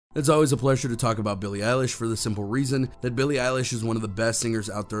It's always a pleasure to talk about Billie Eilish for the simple reason that Billie Eilish is one of the best singers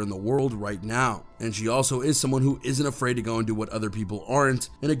out there in the world right now. And she also is someone who isn't afraid to go and do what other people aren't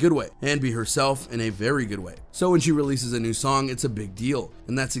in a good way, and be herself in a very good way. So when she releases a new song, it's a big deal.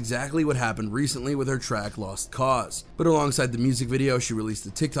 And that's exactly what happened recently with her track Lost Cause. But alongside the music video, she released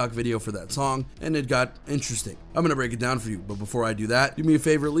a TikTok video for that song, and it got interesting. I'm gonna break it down for you, but before I do that, do me a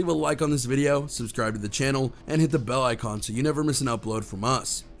favor, leave a like on this video, subscribe to the channel, and hit the bell icon so you never miss an upload from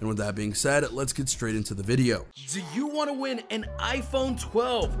us. And with that being said, let's get straight into the video. Do you want to win an iPhone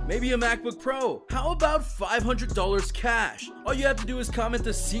 12, maybe a MacBook Pro? How about $500 cash? All you have to do is comment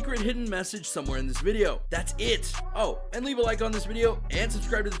the secret hidden message somewhere in this video. That's it. Oh, and leave a like on this video and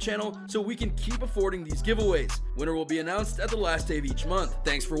subscribe to the channel so we can keep affording these giveaways. Winner will be announced at the last day of each month.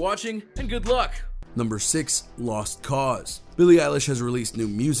 Thanks for watching and good luck. Number 6, Lost Cause. Billie Eilish has released new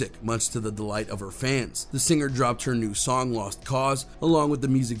music, much to the delight of her fans. The singer dropped her new song, Lost Cause, along with the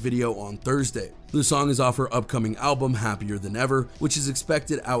music video on Thursday. The song is off her upcoming album, Happier Than Ever, which is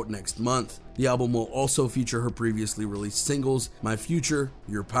expected out next month. The album will also feature her previously released singles, My Future,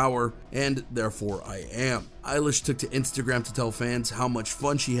 Your Power, and Therefore I Am. Eilish took to Instagram to tell fans how much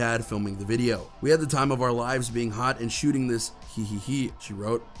fun she had filming the video. "We had the time of our lives being hot and shooting this, he," she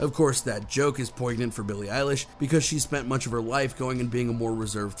wrote. Of course, that joke is poignant for Billie Eilish because she spent much of her life going and being a more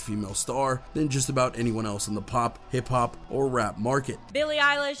reserved female star than just about anyone else in the pop, hip-hop, or rap market. Billie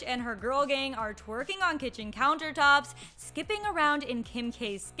Eilish and her girl gang are twerking on kitchen countertops, skipping around in Kim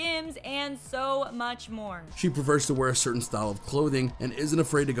K's Skims, and so much more. She prefers to wear a certain style of clothing and isn't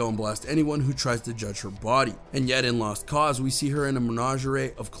afraid to go and blast anyone who tries to judge her body. And yet in Lost Cause, we see her in a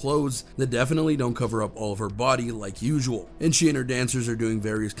menagerie of clothes that definitely don't cover up all of her body like usual. And she and her dancers are doing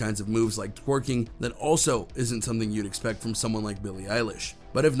various kinds of moves like twerking that also isn't something you'd expect from someone like Billie Eilish.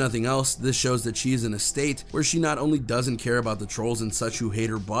 But if nothing else, this shows that she is in a state where she not only doesn't care about the trolls and such who hate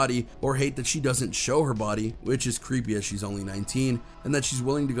her body or hate that she doesn't show her body, which is creepy as she's only 19, and that she's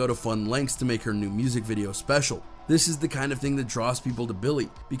willing to go to fun lengths to make her new music video special. This is the kind of thing that draws people to Billie,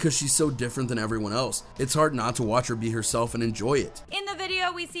 because she's so different than everyone else. It's hard not to watch her be herself and enjoy it. In the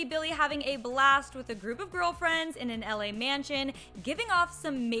video, we see Billie having a blast with a group of girlfriends in an LA mansion, giving off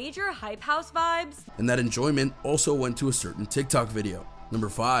some major hype house vibes. And that enjoyment also went to a certain TikTok video. Number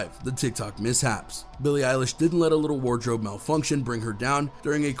 5, the TikTok mishaps. Billie Eilish didn't let a little wardrobe malfunction bring her down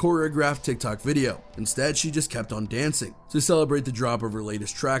during a choreographed TikTok video. Instead, she just kept on dancing. To celebrate the drop of her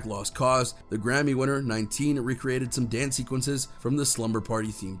latest track, Lost Cause, the Grammy winner, 19, recreated some dance sequences from the slumber party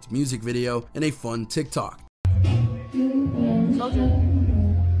themed music video in a fun TikTok.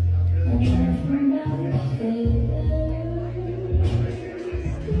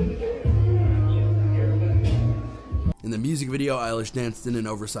 In the music video, Eilish danced in an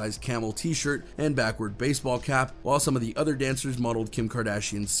oversized camel t-shirt and backward baseball cap, while some of the other dancers modeled Kim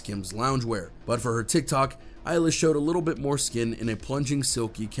Kardashian's Skims loungewear. But for her TikTok, Eilish showed a little bit more skin in a plunging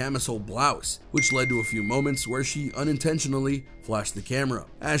silky camisole blouse, which led to a few moments where she unintentionally flashed the camera.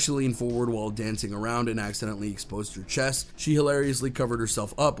 As she leaned forward while dancing around and accidentally exposed her chest, she hilariously covered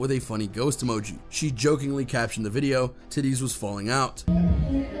herself up with a funny ghost emoji. She jokingly captioned the video, "Titties was falling out."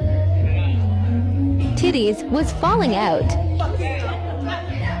 Titties was falling out.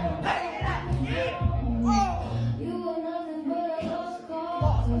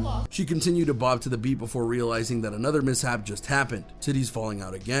 She continued to bob to the beat before realizing that another mishap just happened, titties falling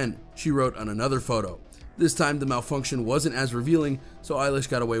out again. She wrote on another photo. This time the malfunction wasn't as revealing, so Eilish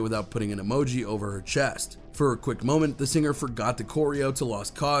got away without putting an emoji over her chest. For a quick moment, the singer forgot the choreo to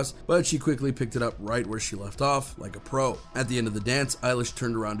Lost Cause, but she quickly picked it up right where she left off, like a pro. At the end of the dance, Eilish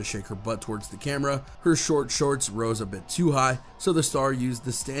turned around to shake her butt towards the camera. Her short shorts rose a bit too high, so the star used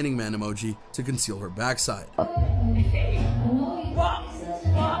the standing man emoji to conceal her backside.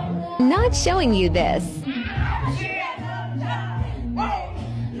 Not showing you this.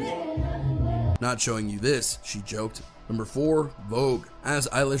 Not showing you this, she joked. Number 4, Vogue. As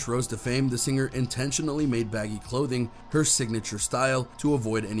Eilish rose to fame, the singer intentionally made baggy clothing her signature style to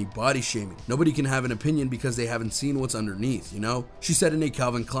avoid any body shaming. Nobody can have an opinion because they haven't seen what's underneath, you know? She said in a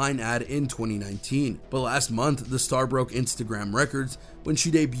Calvin Klein ad in 2019. But last month, the star broke Instagram records when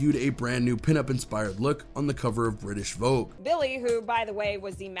she debuted a brand new pinup inspired look on the cover of British Vogue. Billie, who by the way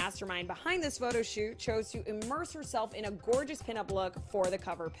was the mastermind behind this photo shoot, chose to immerse herself in a gorgeous pinup look for the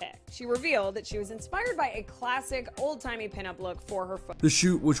cover pic. She revealed that she was inspired by a classic old-timey pinup look for her photo. The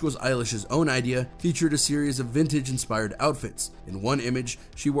shoot, which was Eilish's own idea, featured a series of vintage-inspired outfits. In one image,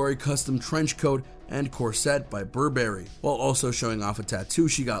 she wore a custom trench coat and corset by Burberry, while also showing off a tattoo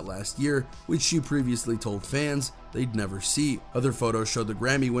she got last year, which she previously told fans they'd never see. Other photos showed the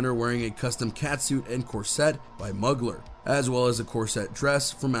Grammy winner wearing a custom catsuit and corset by Mugler, as well as a corset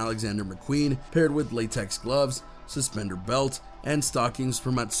dress from Alexander McQueen paired with latex gloves, suspender belt, and stockings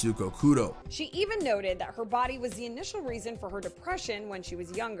from Atsuko Kudo. She even noted that her body was the initial reason for her depression when she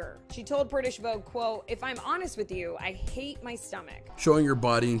was younger. She told British Vogue, quote, "If I'm honest with you, I hate my stomach." Showing your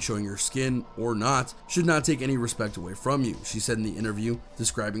body and showing your skin, or not, should not take any respect away from you, she said in the interview,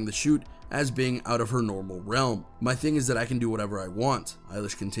 describing the shoot as being out of her normal realm. "My thing is that I can do whatever I want,"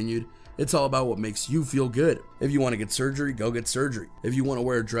 Eilish continued. "It's all about what makes you feel good. If you want to get surgery, go get surgery. If you want to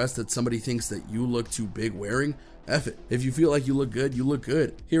wear a dress that somebody thinks that you look too big wearing, F it. If you feel like you look good, you look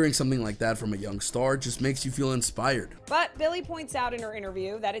good." Hearing something like that from a young star just makes you feel inspired. But Billie points out in her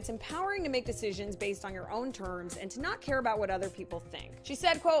interview that it's empowering to make decisions based on your own terms and to not care about what other people think. She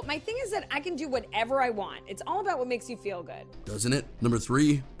said, quote, "My thing is that I can do whatever I want. It's all about what makes you feel good." Doesn't it? Number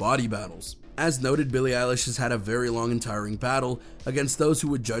 3, body battles. As noted, Billie Eilish has had a very long and tiring battle against those who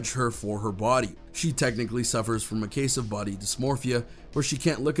would judge her for her body. She technically suffers from a case of body dysmorphia, where she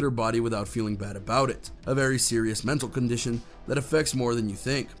can't look at her body without feeling bad about it, a very serious mental condition that affects more than you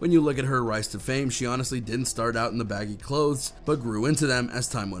think. When you look at her rise to fame, she honestly didn't start out in the baggy clothes, but grew into them as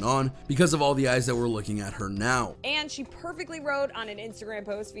time went on because of all the eyes that were looking at her now. And she perfectly wrote on an Instagram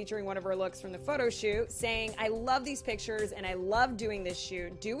post featuring one of her looks from the photo shoot, saying, "I love these pictures and I love doing this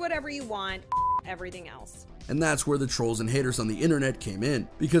shoot. Do whatever you want, everything else." And that's where the trolls and haters on the internet came in,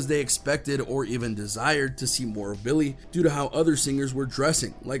 because they expected or even desired to see more of Billie due to how other singers were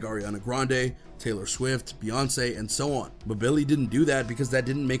dressing, like Ariana Grande, Taylor Swift, Beyonce, and so on. But Billie didn't do that because that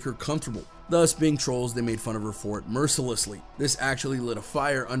didn't make her comfortable. Thus, being trolls, they made fun of her for it mercilessly. This actually lit a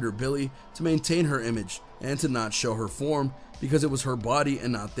fire under Billie to maintain her image and to not show her form, because it was her body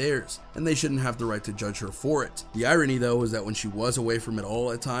and not theirs, and they shouldn't have the right to judge her for it. The irony though is that when she was away from it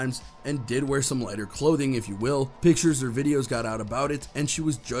all at times, and did wear some lighter clothing if you will, pictures or videos got out about it and she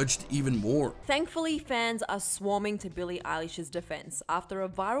was judged even more. Thankfully, fans are swarming to Billie Eilish's defense after a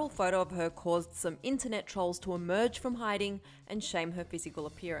viral photo of her caused some internet trolls to emerge from hiding and shame her physical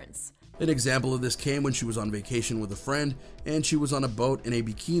appearance. An example of this came when she was on vacation with a friend and she was on a boat in a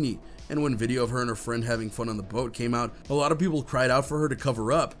bikini, and when video of her and her friend having fun on the boat came out, a lot of people cried out for her to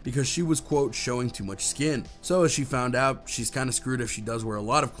cover up because she was, quote, showing too much skin. So as she found out, she's kinda screwed if she does wear a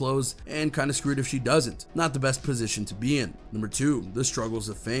lot of clothes and kinda screwed if she doesn't. Not the best position to be in. Number 2, the struggles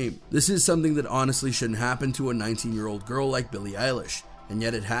of fame. This is something that honestly shouldn't happen to a 19-year-old girl like Billie Eilish. And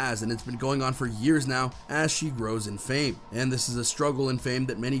yet it has, and it's been going on for years now as she grows in fame. And this is a struggle in fame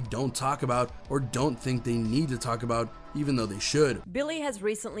that many don't talk about or don't think they need to talk about, even though they should. Billie has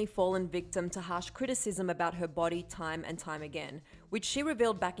recently fallen victim to harsh criticism about her body time and time again, which she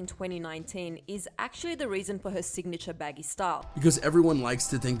revealed back in 2019 is actually the reason for her signature baggy style. Because everyone likes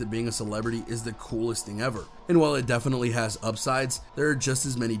to think that being a celebrity is the coolest thing ever. And while it definitely has upsides, there are just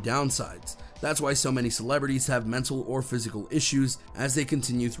as many downsides. That's why so many celebrities have mental or physical issues as they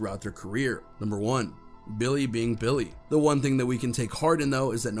continue throughout their career. Number 1, Billie being Billie. The one thing that we can take heart in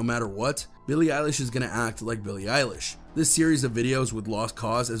though is that no matter what, Billie Eilish is gonna act like Billie Eilish. This series of videos with Lost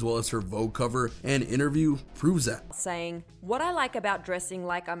Cause as well as her Vogue cover and interview proves that. Saying, "What I like about dressing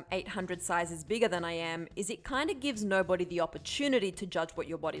like I'm 800 sizes bigger than I am is it kinda gives nobody the opportunity to judge what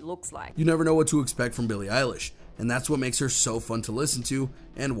your body looks like." You never know what to expect from Billie Eilish, and that's what makes her so fun to listen to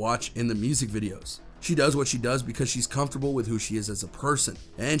and watch in the music videos. She does what she does because she's comfortable with who she is as a person,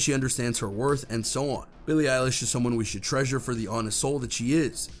 and she understands her worth and so on. Billie Eilish is someone we should treasure for the honest soul that she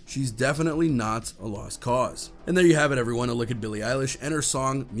is. She's definitely not a lost cause. And there you have it everyone, a look at Billie Eilish and her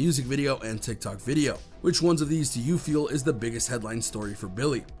song, music video, and TikTok video. Which ones of these do you feel is the biggest headline story for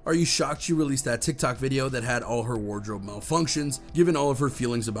Billie? Are you shocked she released that TikTok video that had all her wardrobe malfunctions, given all of her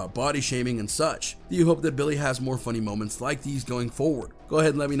feelings about body shaming and such? Do you hope that Billie has more funny moments like these going forward? Go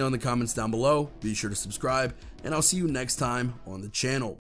ahead and let me know in the comments down below. Be sure to subscribe, and I'll see you next time on the channel.